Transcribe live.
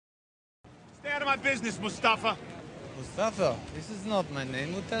Stay out of my business, Mustafa. Mustafa, this is not my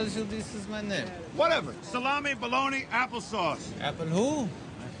name. Who tells you this is my name? Whatever. Salami, bologna, applesauce. Apple who?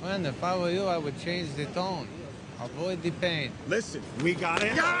 My friend, if I were you, I would change the tone. Avoid the pain. Listen, we got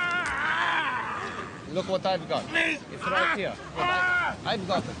it. Look what I've got. Please. It's right here. I've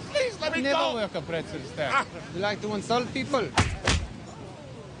got it. Please let me Never go. work a pretzel stand. You like to insult people?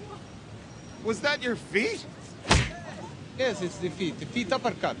 Was that your feet? Yes, it's the feet. The feet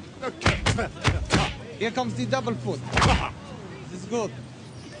uppercut. Here comes the double foot. This is good.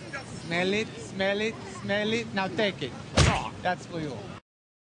 Smell it, smell it, smell it. Now take it. That's for you.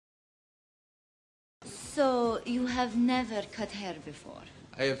 So, you have never cut hair before?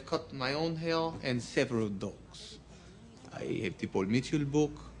 I have cut my own hair and several dogs. I have the Paul Mitchell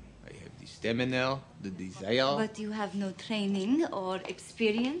book. I have the stamina, the desire. But you have no training or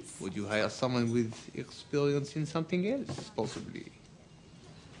experience? Would you hire someone with experience in something else, possibly?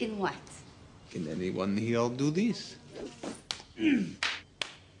 In what? Can anyone here do this?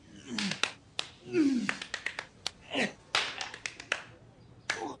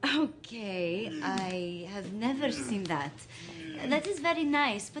 Okay, I have never seen that. That is very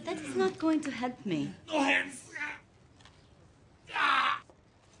nice, but that is not going to help me.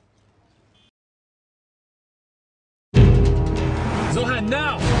 Zohan,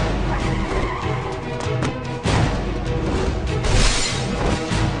 now!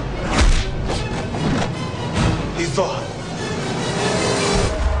 He's Zohan.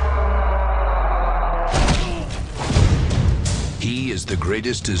 He is the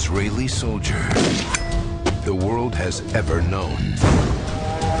greatest Israeli soldier the world has ever known.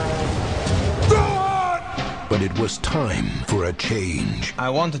 But it was time for a change. I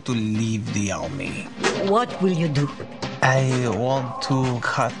wanted to leave the army. What will you do? I want to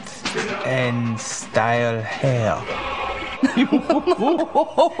cut and style hair.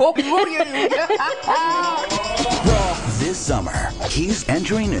 This summer, he's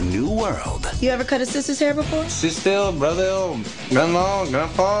entering a new world. You ever cut a sister's hair before? Sister, brother, grandma,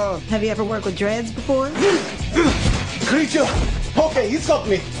 grandpa. Have you ever worked with dreads before? Creature! Okay, he's got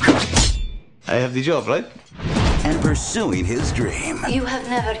me. I have the job, right? And pursuing his dream. You have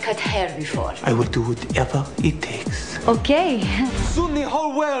never cut hair before? I will do whatever it takes. Okay. Soon the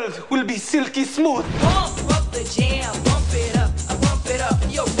whole world will be silky smooth. Bump up the jam, bump it up, bump it up,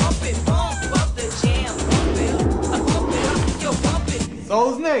 yo, bump it, bump up the jam, bump it up, bump it up, yo, bump it. So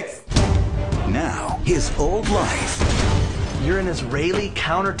who's next? Now, his old life. You're an Israeli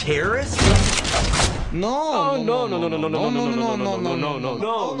counter-terrorist? No. No. No.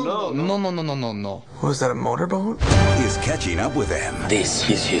 Was that a motorboat? Is catching up with him. This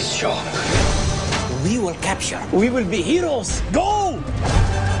is his job. We will capture. We will be heroes. Go!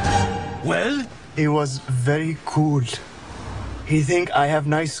 Well? He was very cool. He think I have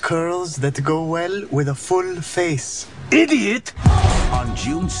nice curls that go well with a full face. Idiot! On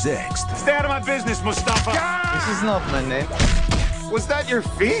June 6th. Stay out of my business, Mustafa. This is not my name. Was that your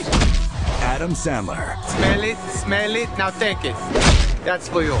feet? Adam Sandler. Smell it, now take it. That's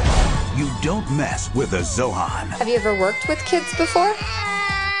for you. You don't mess with a Zohan. Have you ever worked with kids before?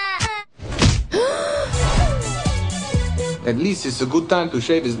 At least it's a good time to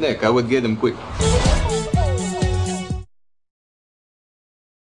shave his neck. I would get him quick.